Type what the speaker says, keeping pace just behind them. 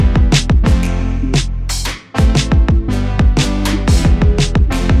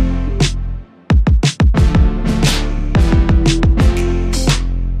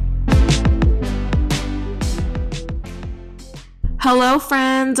Hello,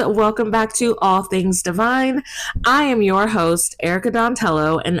 friends. Welcome back to All Things Divine. I am your host, Erica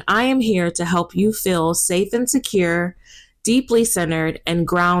Dontello, and I am here to help you feel safe and secure, deeply centered, and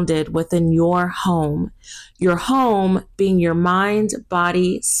grounded within your home. Your home being your mind,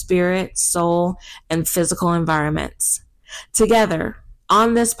 body, spirit, soul, and physical environments. Together,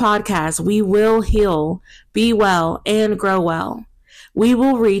 on this podcast, we will heal, be well, and grow well. We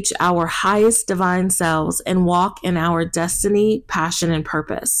will reach our highest divine selves and walk in our destiny, passion, and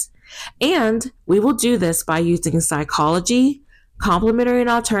purpose. And we will do this by using psychology, complementary and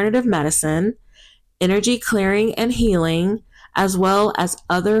alternative medicine, energy clearing and healing, as well as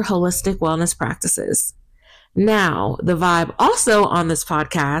other holistic wellness practices. Now, the vibe also on this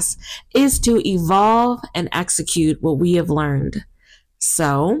podcast is to evolve and execute what we have learned.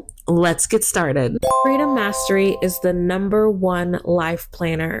 So let's get started. Freedom Mastery is the #1 life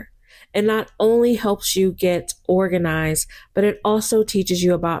planner. It not only helps you get organized, but it also teaches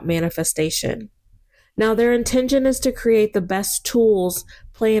you about manifestation. Now, their intention is to create the best tools,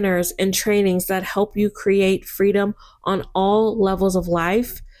 planners, and trainings that help you create freedom on all levels of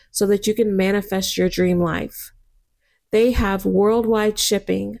life so that you can manifest your dream life. They have worldwide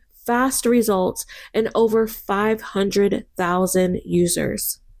shipping, fast results, and over 500,000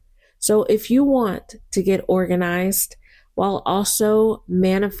 users. So if you want to get organized while also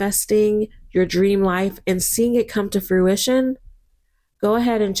manifesting your dream life and seeing it come to fruition, go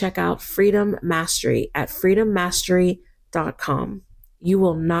ahead and check out Freedom Mastery at freedommastery.com. You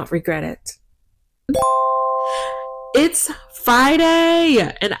will not regret it. It's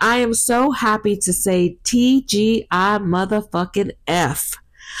Friday, and I am so happy to say TGI motherfucking F.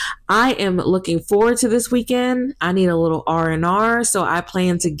 I am looking forward to this weekend. I need a little R&R, so I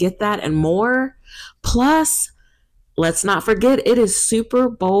plan to get that and more. Plus, let's not forget, it is Super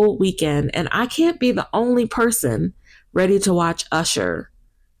Bowl weekend, and I can't be the only person ready to watch Usher.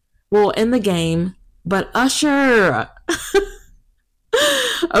 Well, in the game, but Usher.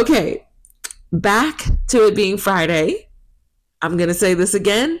 Okay, back to it being Friday. I'm going to say this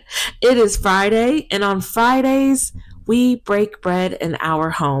again. It is Friday, and on Fridays, we break bread in our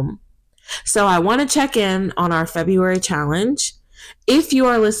home. So I want to check in on our February challenge. If you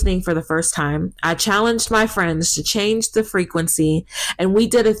are listening for the first time, I challenged my friends to change the frequency, and we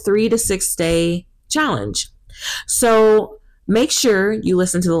did a 3 to 6 day challenge. So make sure you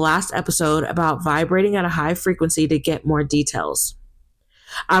listen to the last episode about vibrating at a high frequency to get more details.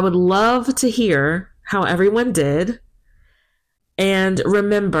 I would love to hear how everyone did. And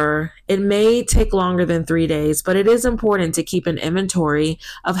remember, it may take longer than 3 days, but it is important to keep an inventory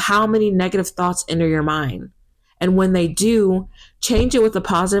of how many negative thoughts enter your mind. And when they do, change it with a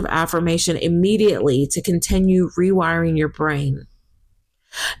positive affirmation immediately to continue rewiring your brain.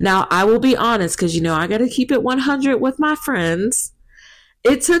 Now, I will be honest, because I got to keep it 100 with my friends.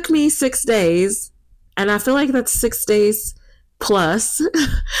 It took me 6 days, and I feel like that's 6 days plus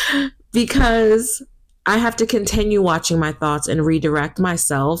because I have to continue watching my thoughts and redirect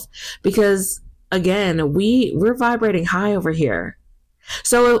myself because, again, we're vibrating high over here.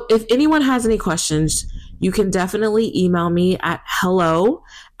 So if anyone has any questions, you can definitely email me at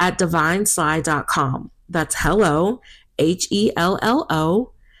hello@divinesly.com. That's hello,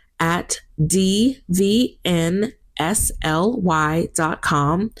 HELLO, at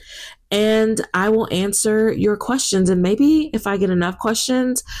DVNSLY.com. And I will answer your questions. And maybe if I get enough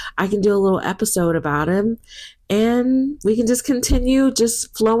questions, I can do a little episode about them. And we can just continue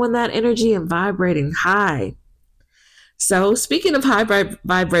just flowing that energy and vibrating high. So speaking of high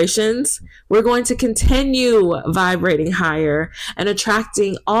vibrations, we're going to continue vibrating higher and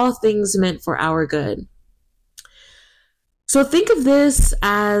attracting all things meant for our good. So think of this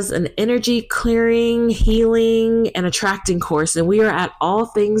as an energy clearing, healing, and attracting course. And we are at All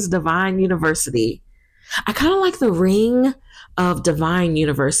Things Divine University. I kind of like the ring of Divine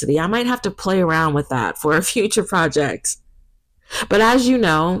University. I might have to play around with that for a future project. But as you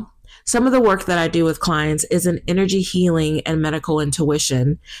know, some of the work that I do with clients is in energy healing and medical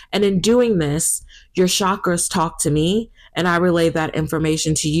intuition. And in doing this, your chakras talk to me and I relay that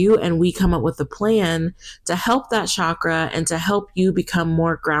information to you, and we come up with a plan to help that chakra and to help you become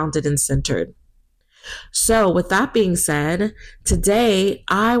more grounded and centered. So with that being said, today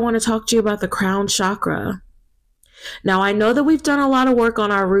I want to talk to you about the crown chakra. Now, I know that we've done a lot of work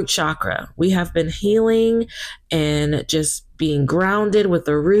on our root chakra. We have been healing and just being grounded with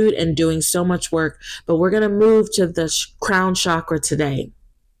the root and doing so much work, but we're going to move to the crown chakra today.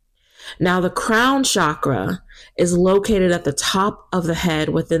 Now, the crown chakra is located at the top of the head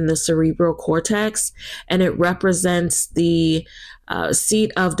within the cerebral cortex, and it represents the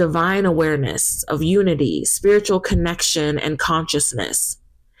seat of divine awareness, of unity, spiritual connection, and consciousness.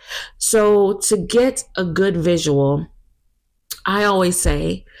 So to get a good visual, I always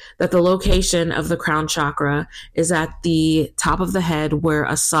say that the location of the crown chakra is at the top of the head where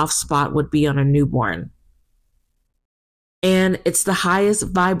a soft spot would be on a newborn. And it's the highest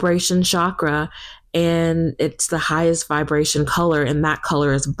vibration chakra, and it's the highest vibration color, and that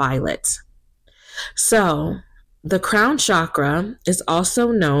color is violet. So the crown chakra is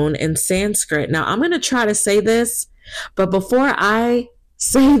also known in Sanskrit. Now I'm going to try to say this, but before I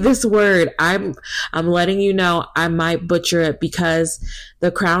say this word, I'm letting you know I might butcher it, because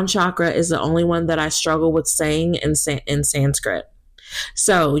the crown chakra is the only one that I struggle with saying in Sanskrit.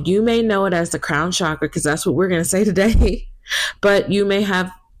 So you may know it as the crown chakra because that's what we're going to say today. But you may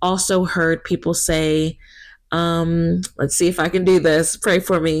have also heard people say, let's see if I can do this. Pray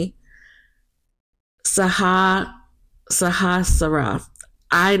for me. Sahasrara.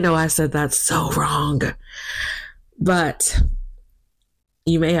 I know I said that so wrong, but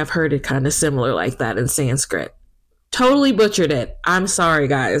you may have heard it kind of similar like that in Sanskrit. Totally butchered it. I'm sorry,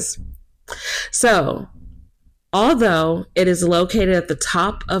 guys. So, although it is located at the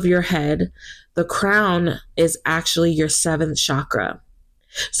top of your head, the crown is actually your seventh chakra.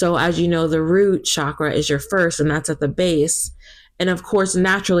 So as you know, the root chakra is your first, and that's at the base. And of course,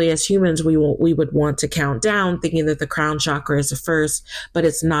 naturally, as humans, we would want to count down, thinking that the crown chakra is the first, but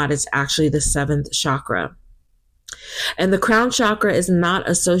it's not. It's actually the seventh chakra. And the crown chakra is not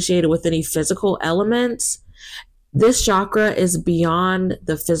associated with any physical elements. This chakra is beyond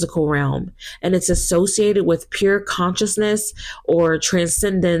the physical realm, and it's associated with pure consciousness or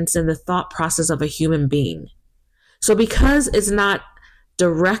transcendence in the thought process of a human being. So because it's not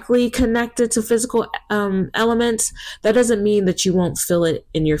directly connected to physical elements, that doesn't mean that you won't feel it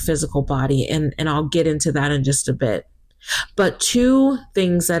in your physical body. And I'll get into that in just a bit. But two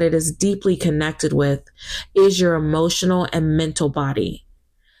things that it is deeply connected with is your emotional and mental body.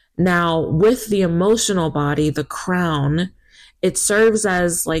 Now, with the emotional body, the crown, it serves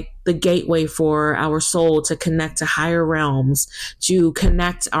as like the gateway for our soul to connect to higher realms, to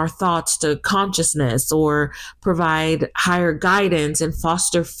connect our thoughts to consciousness, or provide higher guidance and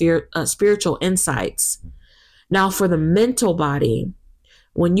foster spiritual insights. Now, for the mental body,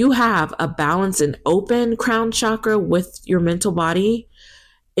 when you have a balanced and open crown chakra with your mental body,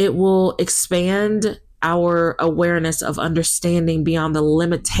 it will expand our awareness of understanding beyond the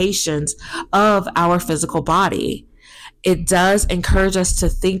limitations of our physical body. It does encourage us to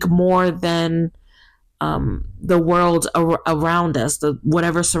think more than the world around us,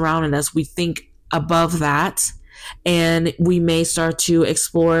 whatever surrounding us. We think above that, and we may start to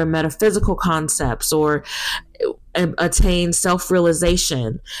explore metaphysical concepts or attain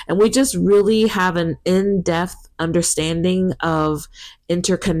self-realization. And we just really have an in-depth understanding of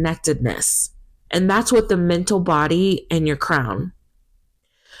interconnectedness. And that's with the mental body and your crown.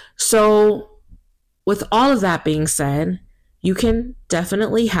 So with all of that being said, you can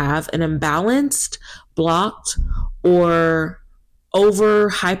definitely have an imbalanced, blocked, or over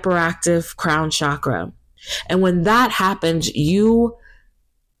hyperactive crown chakra. And when that happens, you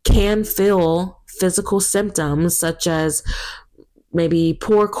can feel physical symptoms such as maybe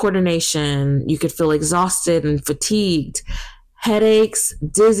poor coordination. You could feel exhausted and fatigued, headaches,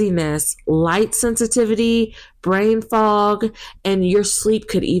 dizziness, light sensitivity, brain fog, and your sleep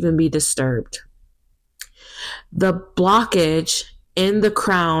could even be disturbed. The blockage in the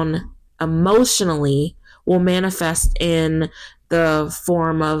crown emotionally will manifest in the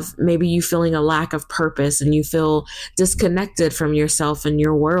form of maybe you feeling a lack of purpose and you feel disconnected from yourself and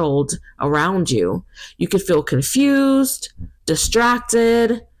your world around you. You could feel confused,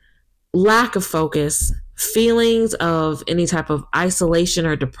 distracted, lack of focus, feelings of any type of isolation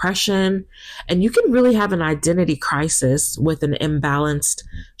or depression, and you can really have an identity crisis with an imbalanced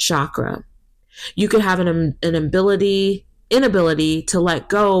chakra. You could have an inability to let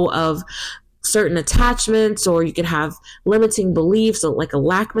go of certain attachments, or you could have limiting beliefs, like a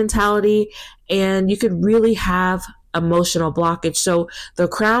lack mentality, and you could really have emotional blockage. So the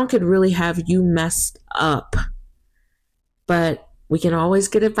crown could really have you messed up, but we can always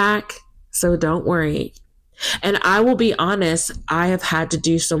get it back. So don't worry. And I will be honest, I have had to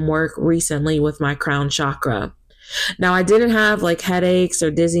do some work recently with my crown chakra. Now, I didn't have like headaches or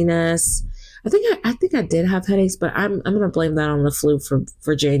dizziness. I think I did have headaches, but I'm going to blame that on the flu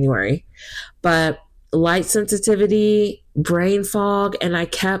for January. But light sensitivity, brain fog, and I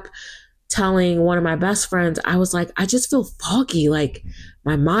kept telling one of my best friends, I was like, I just feel foggy. Like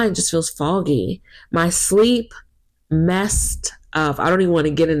my mind just feels foggy. My sleep messed up. I don't even want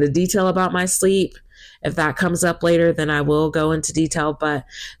to get into detail about my sleep. If that comes up later, then I will go into detail, but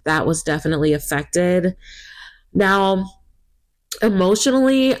that was definitely affected. Now,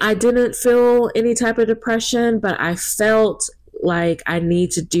 emotionally, I didn't feel any type of depression, but I felt like I need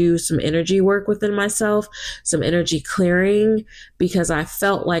to do some energy work within myself, some energy clearing, because I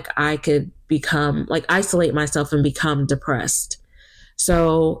felt like I could isolate myself and become depressed.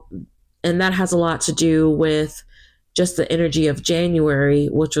 So, and that has a lot to do with just the energy of January,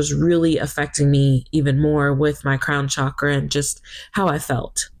 which was really affecting me even more with my crown chakra and just how I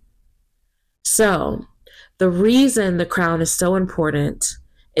felt. So, the reason the crown is so important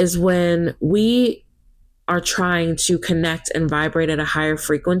is when we are trying to connect and vibrate at a higher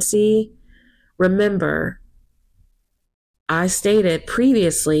frequency. Remember, I stated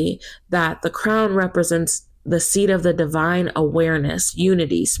previously that the crown represents the seat of the divine awareness,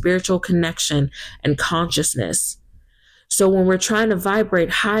 unity, spiritual connection, and consciousness. So when we're trying to vibrate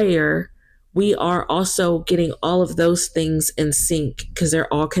higher, we are also getting all of those things in sync because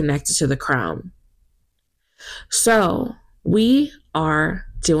they're all connected to the crown. So we are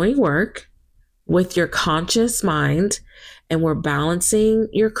doing work with your conscious mind, and we're balancing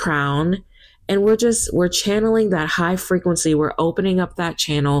your crown, and we're channeling that high frequency. We're opening up that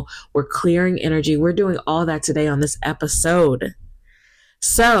channel. We're clearing energy. We're doing all that today on this episode.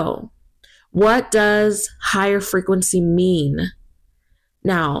 So what does higher frequency mean?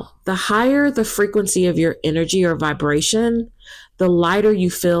 Now, the higher the frequency of your energy or vibration, the lighter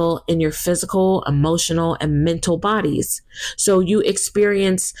you feel in your physical, emotional, and mental bodies. So you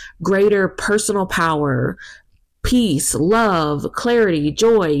experience greater personal power, peace, love, clarity,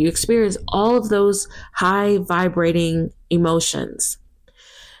 joy. You experience all of those high vibrating emotions.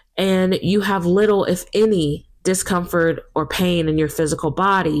 And you have little, if any, discomfort or pain in your physical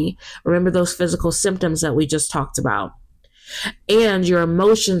body. Remember those physical symptoms that we just talked about. And your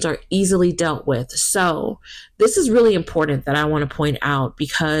emotions are easily dealt with. So this is really important that I want to point out,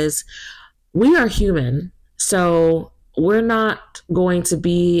 because we are human. So we're not going to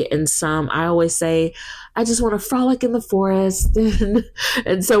be in I always say, I just want to frolic in the forest.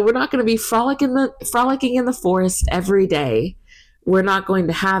 And so we're not going to be frolicking in the forest every day. We're not going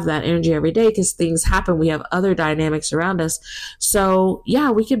to have that energy every day because things happen. We have other dynamics around us. So yeah,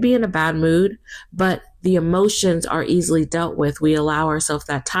 we could be in a bad mood, but the emotions are easily dealt with. We allow ourselves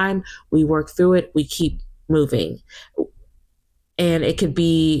that time. We work through it. We keep moving. And it could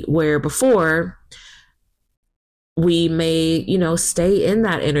be where before we may, stay in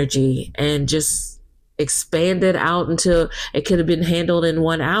that energy and just expand it out until it could have been handled in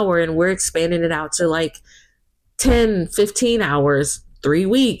 1 hour. And we're expanding it out to like 10, 15 hours, 3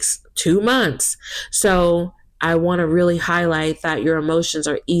 weeks, 2 months. So I want to really highlight that your emotions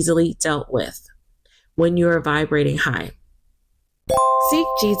are easily dealt with when you're vibrating high. Seek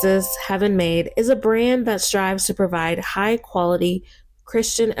Jesus Heaven Made is a brand that strives to provide high quality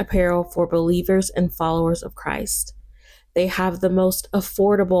Christian apparel for believers and followers of Christ. They have the most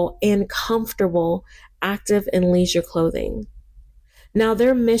affordable and comfortable active and leisure clothing. Now,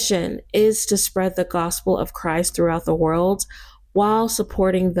 their mission is to spread the gospel of Christ throughout the world while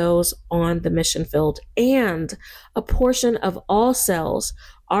supporting those on the mission field. And a portion of all sales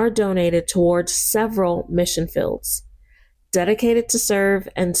are donated towards several mission fields. Dedicated to serve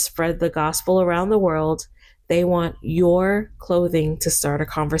and spread the gospel around the world, they want your clothing to start a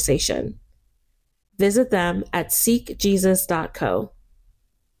conversation. Visit them at seekjesus.co.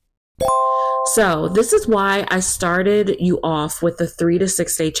 So this is why I started you off with the 3 to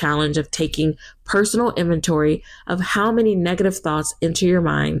 6 day challenge of taking personal inventory of how many negative thoughts enter your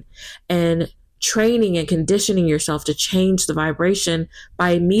mind and training and conditioning yourself to change the vibration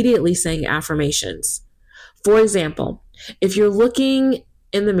by immediately saying affirmations. For example, if you're looking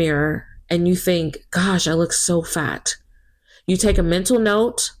in the mirror and you think, gosh, I look so fat, you take a mental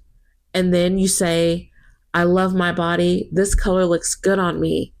note and then you say, I love my body. This color looks good on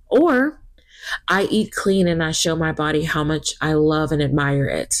me. Or I eat clean and I show my body how much I love and admire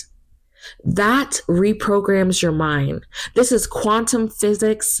it. That reprograms your mind. This is quantum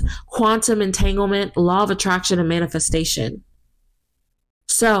physics, quantum entanglement, law of attraction, and manifestation.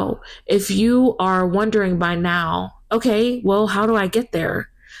 So if you are wondering by now, okay, well, how do I get there?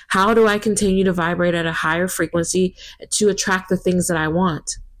 How do I continue to vibrate at a higher frequency to attract the things that I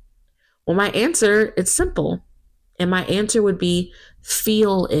want? Well, my answer, it's simple. And my answer would be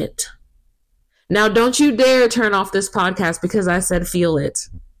feel it. Now, don't you dare turn off this podcast because I said feel it.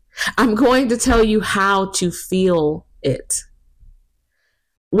 I'm going to tell you how to feel it.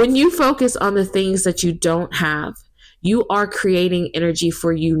 When you focus on the things that you don't have, you are creating energy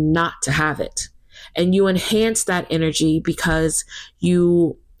for you not to have it. And you enhance that energy because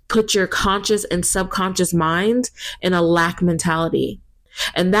you put your conscious and subconscious mind in a lack mentality.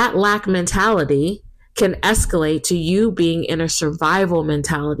 And that lack mentality can escalate to you being in a survival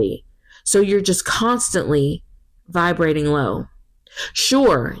mentality. So you're just constantly vibrating low.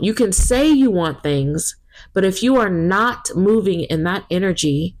 Sure, you can say you want things, but if you are not moving in that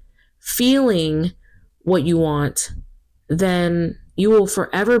energy, feeling what you want, then you will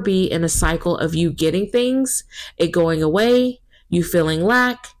forever be in a cycle of you getting things, it going away, you feeling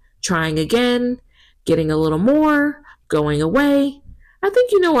lack, trying again, getting a little more, going away. I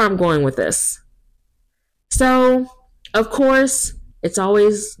think you know where I'm going with this. So, of course, it's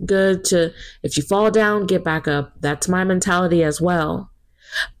always good to, if you fall down, get back up. That's my mentality as well.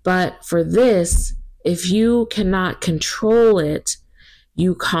 But for this, if you cannot control it,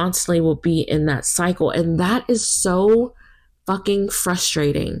 you constantly will be in that cycle. And that is so fucking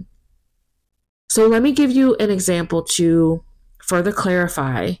frustrating. So let me give you an example to further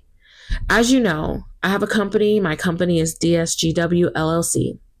clarify. As you know, I have a company. My company is DSGW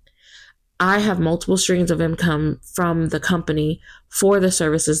LLC. I have multiple streams of income from the company for the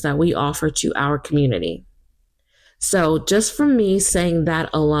services that we offer to our community. So just from me saying that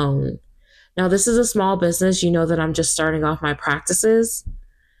alone, now this is a small business. You know that I'm just starting off my practices.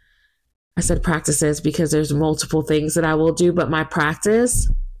 I said practices because there's multiple things that I will do, but my practice.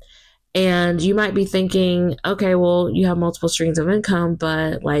 And you might be thinking, okay, well, you have multiple streams of income,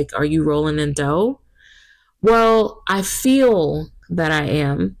 but like, are you rolling in dough? Well, I feel that I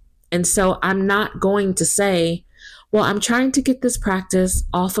am. And so I'm not going to say, well, I'm trying to get this practice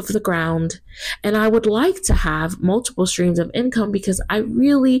off of the ground and I would like to have multiple streams of income because I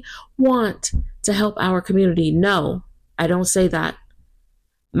really want to help our community. No, I don't say that.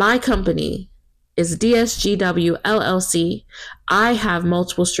 My company is DSGW LLC. I have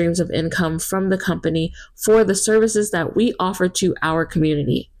multiple streams of income from the company for the services that we offer to our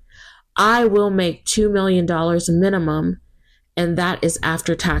community. I will make $2 million minimum, and that is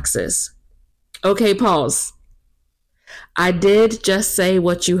after taxes. Okay, pause. I did just say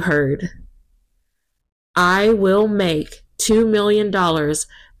what you heard. I will make $2 million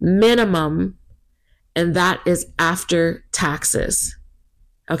minimum, and that is after taxes.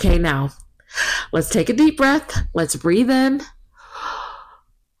 Okay, now let's take a deep breath. Let's breathe in.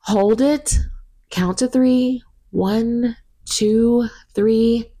 Hold it. Count to 3. 1, 2,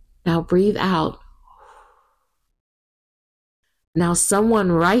 3. Now breathe out. Now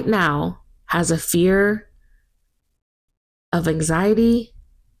someone right now has a fear of anxiety,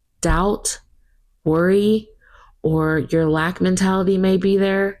 doubt, worry, or your lack mentality may be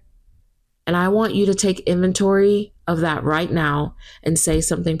there. And I want you to take inventory of that right now and say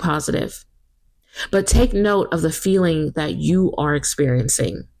something positive. But take note of the feeling that you are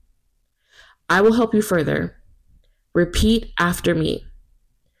experiencing. I will help you further. Repeat after me.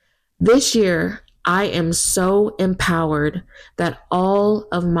 This year, I am so empowered that all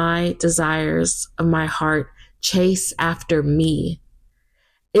of my desires of my heart chase after me.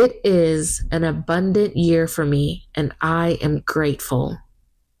 It is an abundant year for me, and I am grateful.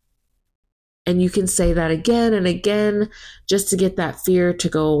 And you can say that again and again just to get that fear to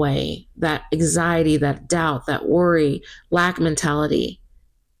go away, that anxiety, that doubt, that worry, lack mentality.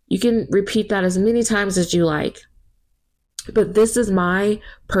 You can repeat that as many times as you like. But this is my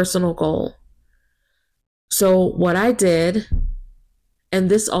personal goal. So what I did, and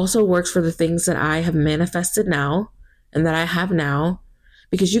this also works for the things that I have manifested now and that I have now,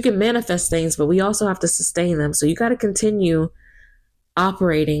 because you can manifest things, but we also have to sustain them. So you got to continue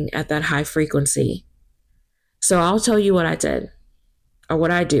operating at that high frequency. So I'll tell you what I did or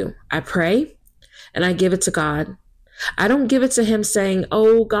what I do. I pray and I give it to God. I don't give it to him saying,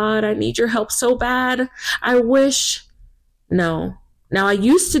 oh God, I need your help so bad. I wish. No. Now I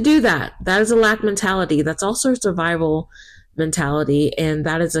used to do that. That is a lack mentality. That's also a survival mentality. And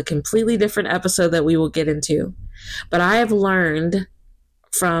that is a completely different episode that we will get into. But I have learned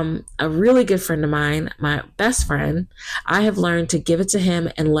from a really good friend of mine, my best friend, I have learned to give it to him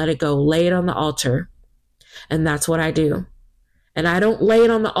and let it go, lay it on the altar. And that's what I do. And I don't lay it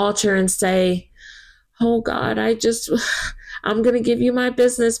on the altar and say, oh God, I'm going to give you my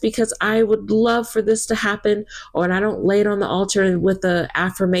business because I would love for this to happen. Or I don't lay it on the altar with the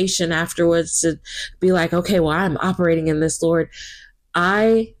affirmation afterwards to be like, okay, well, I'm operating in this, Lord.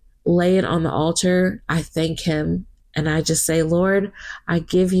 I lay it on the altar. I thank him. And I just say, Lord, I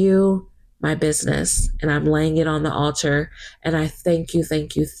give you my business and I'm laying it on the altar. And I thank you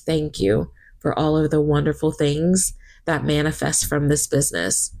for all of the wonderful things that manifest from this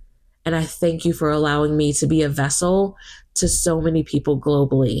business. And I thank you for allowing me to be a vessel to so many people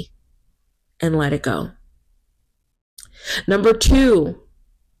globally, and let it go. Number 2,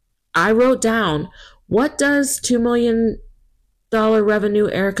 I wrote down, what does $2 million revenue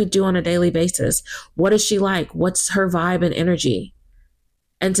Erica do on a daily basis? What is she like? What's her vibe and energy?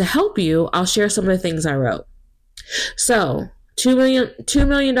 And to help you, I'll share some of the things I wrote. So, $2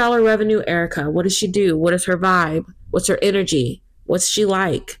 million revenue Erica, what does she do? What is her vibe? What's her energy? What's she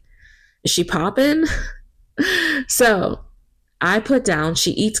like? Is she popping? So, I put down,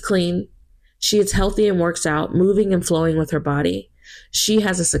 she eats clean, she is healthy and works out, moving and flowing with her body. She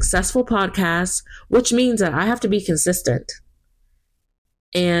has a successful podcast, which means that I have to be consistent.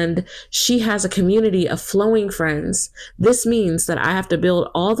 And she has a community of flowing friends. This means that I have to build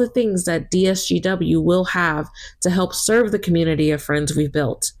all the things that DSGW will have to help serve the community of friends we've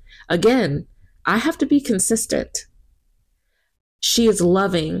built. Again, I have to be consistent. She is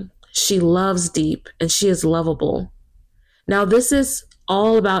loving, she loves deep, and she is lovable. Now, this is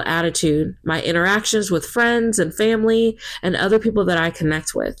all about attitude, my interactions with friends and family and other people that I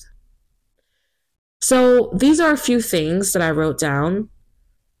connect with. So these are a few things that I wrote down.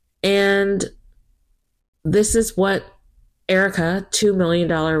 And this is what Erica, $2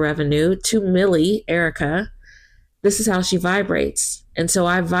 million revenue, 2 milli Erica, this is how she vibrates. And so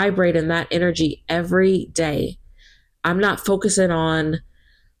I vibrate in that energy every day. I'm not focusing on,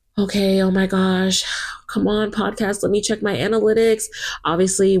 okay, oh my gosh, come on, podcast, let me check my analytics.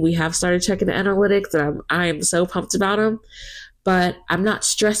 Obviously, we have started checking the analytics, and I am so pumped about them, but I'm not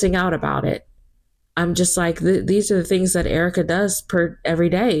stressing out about it. I'm just like, these are the things that Erica does every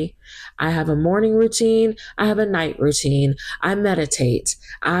day. I have a morning routine. I have a night routine. I meditate.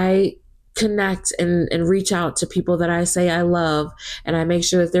 I connect and reach out to people that I say I love, and I make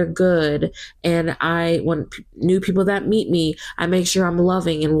sure that they're good. And when new people that meet me, I make sure I'm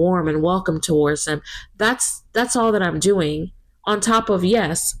loving and warm and welcome towards them. That's all that I'm doing. On top of,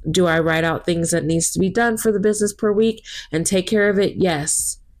 yes, do I write out things that needs to be done for the business per week and take care of it?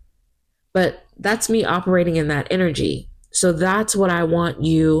 Yes. But that's me operating in that energy. So that's what I want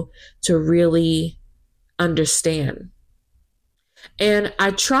you to really understand. And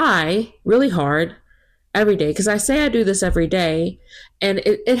I try really hard every day, because I say I do this every day, and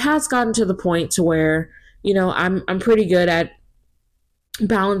it has gotten to the point to where, I'm pretty good at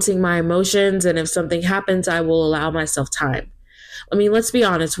balancing my emotions. And if something happens, I will allow myself time. I mean, let's be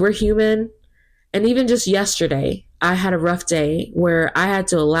honest, we're human. And even just yesterday, I had a rough day where I had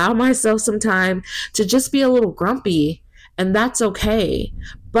to allow myself some time to just be a little grumpy, and that's okay.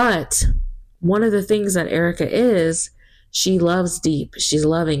 But one of the things that Erica is, she loves deep, she's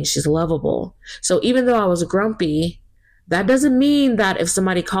loving, she's lovable. So even though I was grumpy, that doesn't mean that if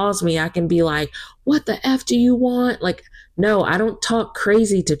somebody calls me, I can be like, what the F do you want? Like, no, I don't talk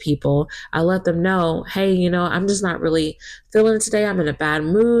crazy to people. I let them know, hey, I'm just not really feeling it today. I'm in a bad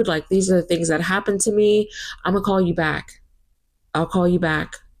mood. Like, these are the things that happened to me. I'm going to call you back. I'll call you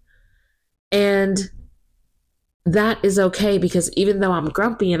back. And that is okay, because even though I'm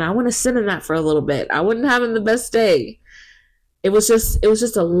grumpy and I want to sit in that for a little bit, I wasn't having the best day. It was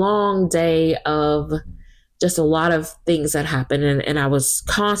just a long day of just a lot of things that happened. And I was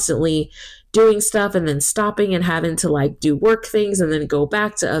constantly doing stuff and then stopping and having to do work things and then go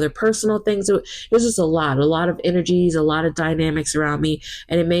back to other personal things. It was just a lot of energies, a lot of dynamics around me,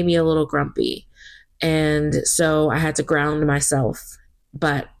 and it made me a little grumpy. And so I had to ground myself,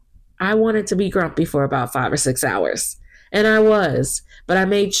 but I wanted to be grumpy for about 5 or 6 hours, and I was, but I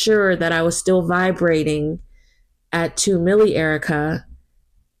made sure that I was still vibrating at 2 milli Erica.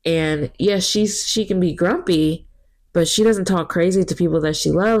 And yes, she can be grumpy, but she doesn't talk crazy to people that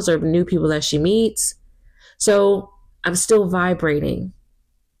she loves or new people that she meets. So I'm still vibrating.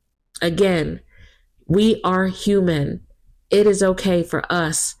 Again, we are human. It is okay for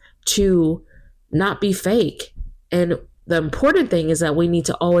us to not be fake. And the important thing is that we need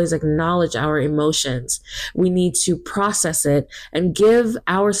to always acknowledge our emotions. We need to process it and give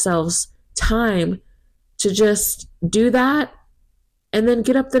ourselves time to just do that, and then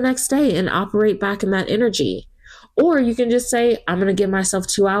get up the next day and operate back in that energy. Or you can just say, I'm going to give myself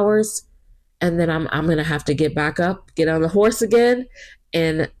 2 hours, and then I'm going to have to get back up, get on the horse again,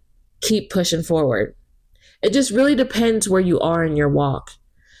 and keep pushing forward. It just really depends where you are in your walk.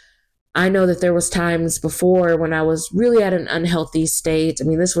 I know that there was times before when I was really at an unhealthy state. I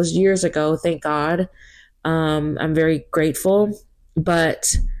mean, this was years ago, thank God. I'm very grateful.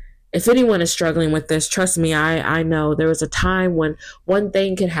 But if anyone is struggling with this, trust me, I know there was a time when one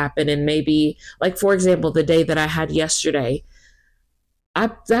thing could happen, and maybe, like, for example, the day that I had yesterday,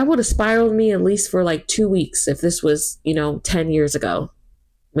 that would have spiraled me at least for 2 weeks if this was, 10 years ago,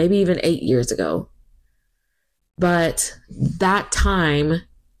 maybe even 8 years ago. But that time,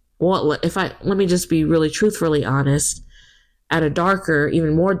 let me just be really truthfully honest. at a darker,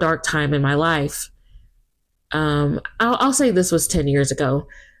 even more dark time in my life, I'll say this was 10 years ago,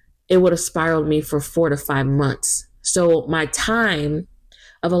 it would have spiraled me for 4 to 5 months. So my time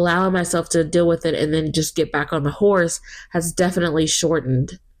of allowing myself to deal with it and then just get back on the horse has definitely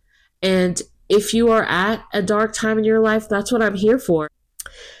shortened. And if you are at a dark time in your life, that's what I'm here for.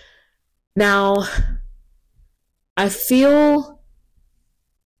 Now, I feel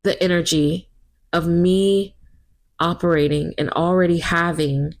the energy of me operating and already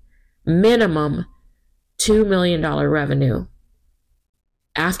having minimum $2 million revenue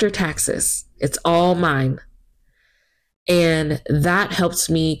after taxes. It's all mine. And that helps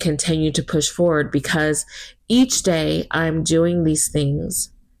me continue to push forward because each day I'm doing these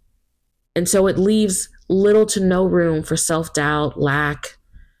things. And so it leaves little to no room for self-doubt, lack,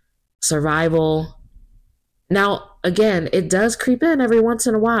 survival. Now, again, it does creep in every once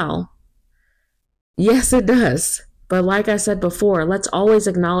in a while. Yes, it does. But like I said before, let's always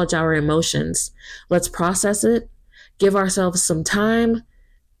acknowledge our emotions. Let's process it, give ourselves some time,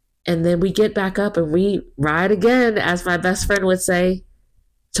 and then we get back up and we ride again. As my best friend would say,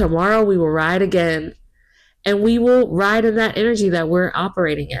 tomorrow we will ride again. And we will ride in that energy that we're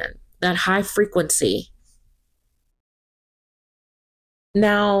operating in, that high frequency.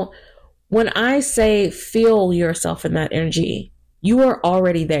 Now, when I say feel yourself in that energy, you are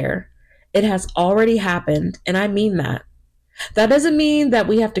already there. It has already happened, and I mean that. That doesn't mean that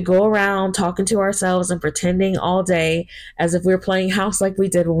we have to go around talking to ourselves and pretending all day as if we're playing house like we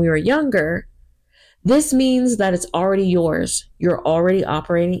did when we were younger. This means that it's already yours. You're already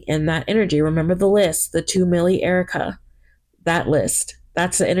operating in that energy. Remember the list, the 2 milli Erica, that list.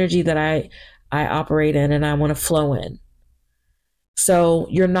 That's the energy that I operate in and I want to flow in. So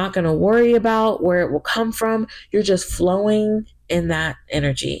you're not going to worry about where it will come from. You're just flowing in that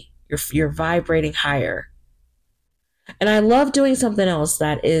energy. You're vibrating higher. And I love doing something else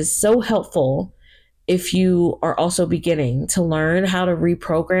that is so helpful if you are also beginning to learn how to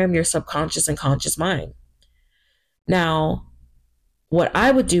reprogram your subconscious and conscious mind. Now, what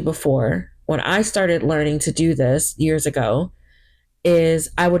I would do before, when I started learning to do this years ago, is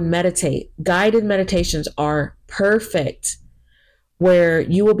I would meditate. Guided meditations are perfect, where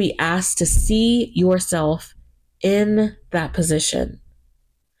you will be asked to see yourself in that position.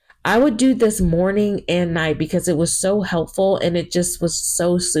 I would do this morning and night because it was so helpful and it just was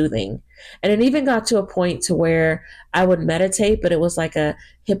so soothing. And it even got to a point to where I would meditate, but it was like a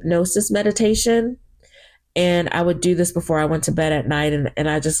hypnosis meditation. And I would do this before I went to bed at night, and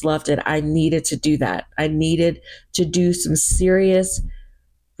I just loved it. I needed to do that. I needed to do some serious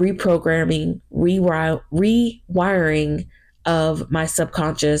reprogramming, rewiring of my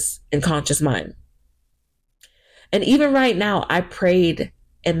subconscious and conscious mind. And even right now, I prayed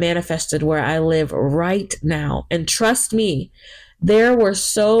and manifested where I live right now. And trust me, there were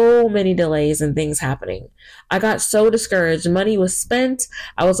so many delays and things happening. I got so discouraged. Money was spent.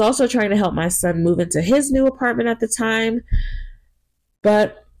 I was also trying to help my son move into his new apartment at the time.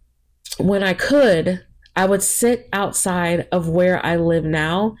 But when I could, I would sit outside of where I live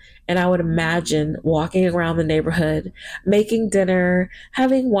now, and I would imagine walking around the neighborhood, making dinner,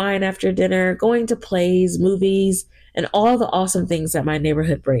 having wine after dinner, going to plays, movies, and all the awesome things that my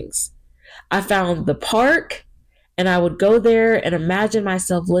neighborhood brings. I found the park, and I would go there and imagine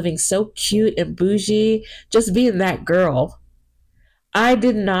myself living so cute and bougie, just being that girl. I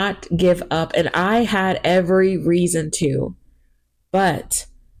did not give up, and I had every reason to, but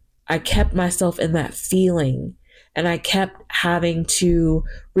I kept myself in that feeling, and I kept having to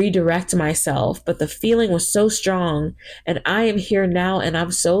redirect myself, but the feeling was so strong, and I am here now, and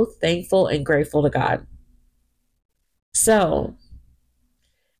I'm so thankful and grateful to God. So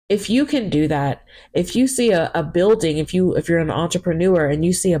if you can do that, if you see a building, if you're an entrepreneur and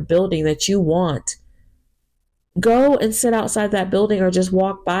you see a building that you want, go and sit outside that building or just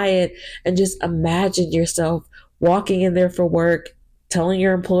walk by it and just imagine yourself walking in there for work, telling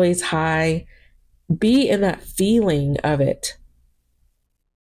your employees hi, be in that feeling of it.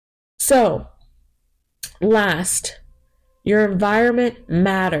 So, last, your environment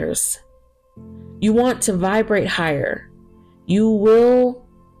matters. You want to vibrate higher. You will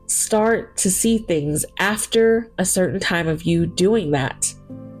start to see things after a certain time of you doing that.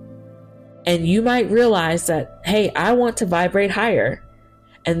 And you might realize that, hey, I want to vibrate higher.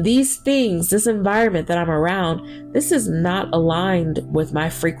 And these things, this environment that I'm around, this is not aligned with my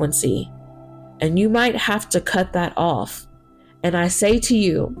frequency. And you might have to cut that off. And I say to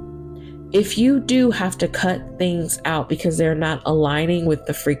you, if you do have to cut things out because they're not aligning with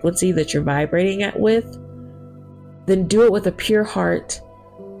the frequency that you're vibrating at with, then do it with a pure heart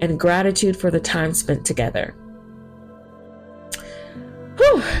and gratitude for the time spent together.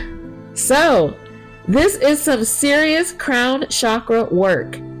 Whew. So, this is some serious crown chakra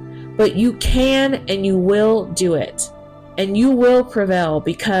work, but you can and you will do it. And you will prevail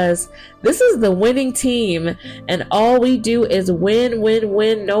because this is the winning team and all we do is win, win,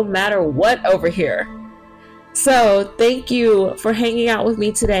 win no matter what over here. So thank you for hanging out with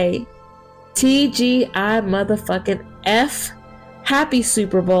me today. TGI motherfucking F. Happy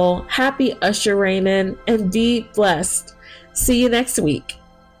Super Bowl. Happy Usher Raymond and be blessed. See you next week.